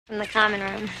in the common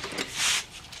room.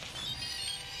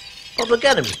 Public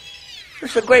Enemy.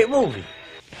 This is a great movie.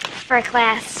 For a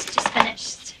class, just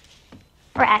finished.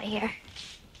 We're out of here.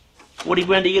 40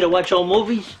 grand a year to watch old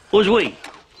movies? Who's we?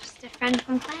 Just a friend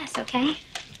from class, okay?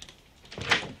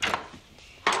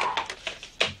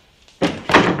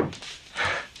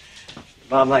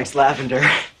 Mom likes lavender.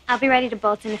 I'll be ready to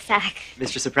bolt in a sec.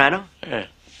 Mr. Soprano? Yeah.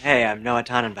 Hey, I'm Noah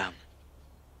Tannenbaum.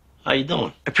 How you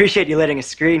doing? Appreciate you letting us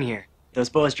screen here. Those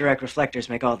Bose direct reflectors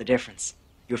make all the difference.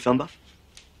 You a film buff?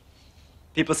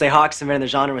 People say Hawks invented the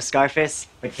genre with Scarface,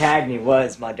 but Cagney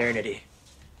was modernity.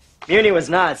 Muni was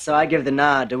not, so I give the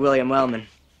nod to William Wellman.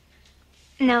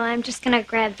 No, I'm just gonna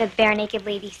grab the Bare Naked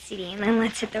Lady CD and then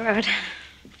let's hit the road.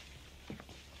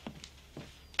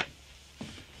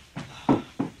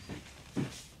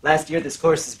 Last year, this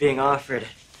course is being offered.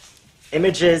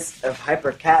 Images of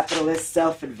hyper-capitalist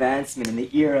self-advancement in the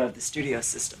era of the studio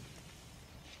system.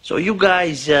 So you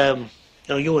guys, you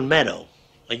and Meadow,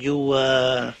 are you,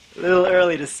 A little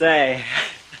early to say.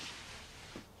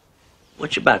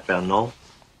 What's your background, Noel?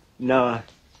 Noah.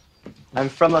 I'm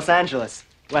from Los Angeles,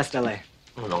 West LA.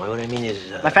 Oh, no, what I mean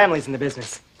is, My family's in the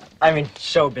business. I mean,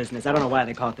 show business. I don't know why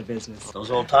they call it the business. those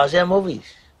old Tarzan movies.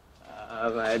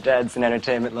 My dad's an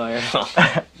entertainment lawyer.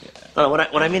 No,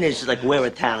 what I mean is, like, we're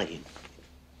Italian.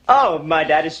 Oh, my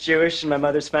dad is Jewish and my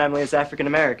mother's family is African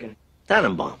American.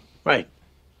 Tannenbaum, right.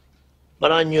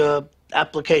 But on your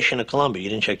application to Columbia, you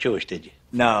didn't check Jewish, did you?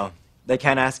 No, they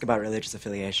can't ask about religious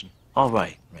affiliation. Oh,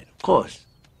 right, of course.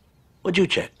 What'd you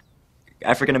check?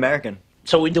 African American.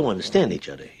 So we do understand each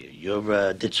other here.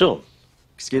 You're, Ditsun.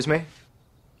 Excuse me?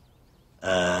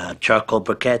 Charcoal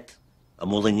briquette, a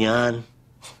moulignon.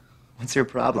 What's your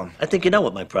problem? I think you know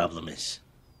what my problem is.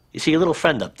 You see, your little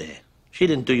friend up there, she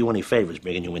didn't do you any favors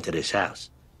bringing you into this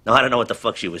house. Now, I don't know what the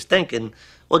fuck she was thinking.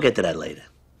 We'll get to that later.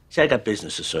 See, I got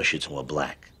business associates who are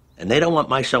black. And they don't want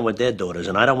my son with their daughters,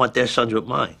 and I don't want their sons with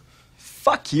mine.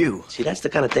 Fuck you. See, that's the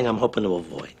kind of thing I'm hoping to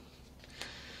avoid.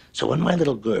 So when my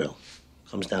little girl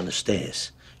comes down the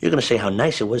stairs, you're going to say how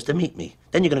nice it was to meet me.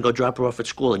 Then you're going to go drop her off at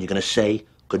school, and you're going to say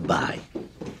goodbye.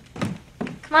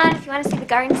 Come on, if you want to see the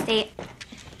Garden State.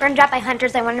 We're gonna drop by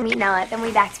Hunter's. I want to meet Noah. Then we'll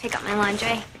be back to pick up my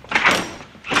laundry.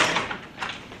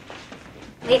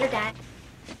 Later, Dad.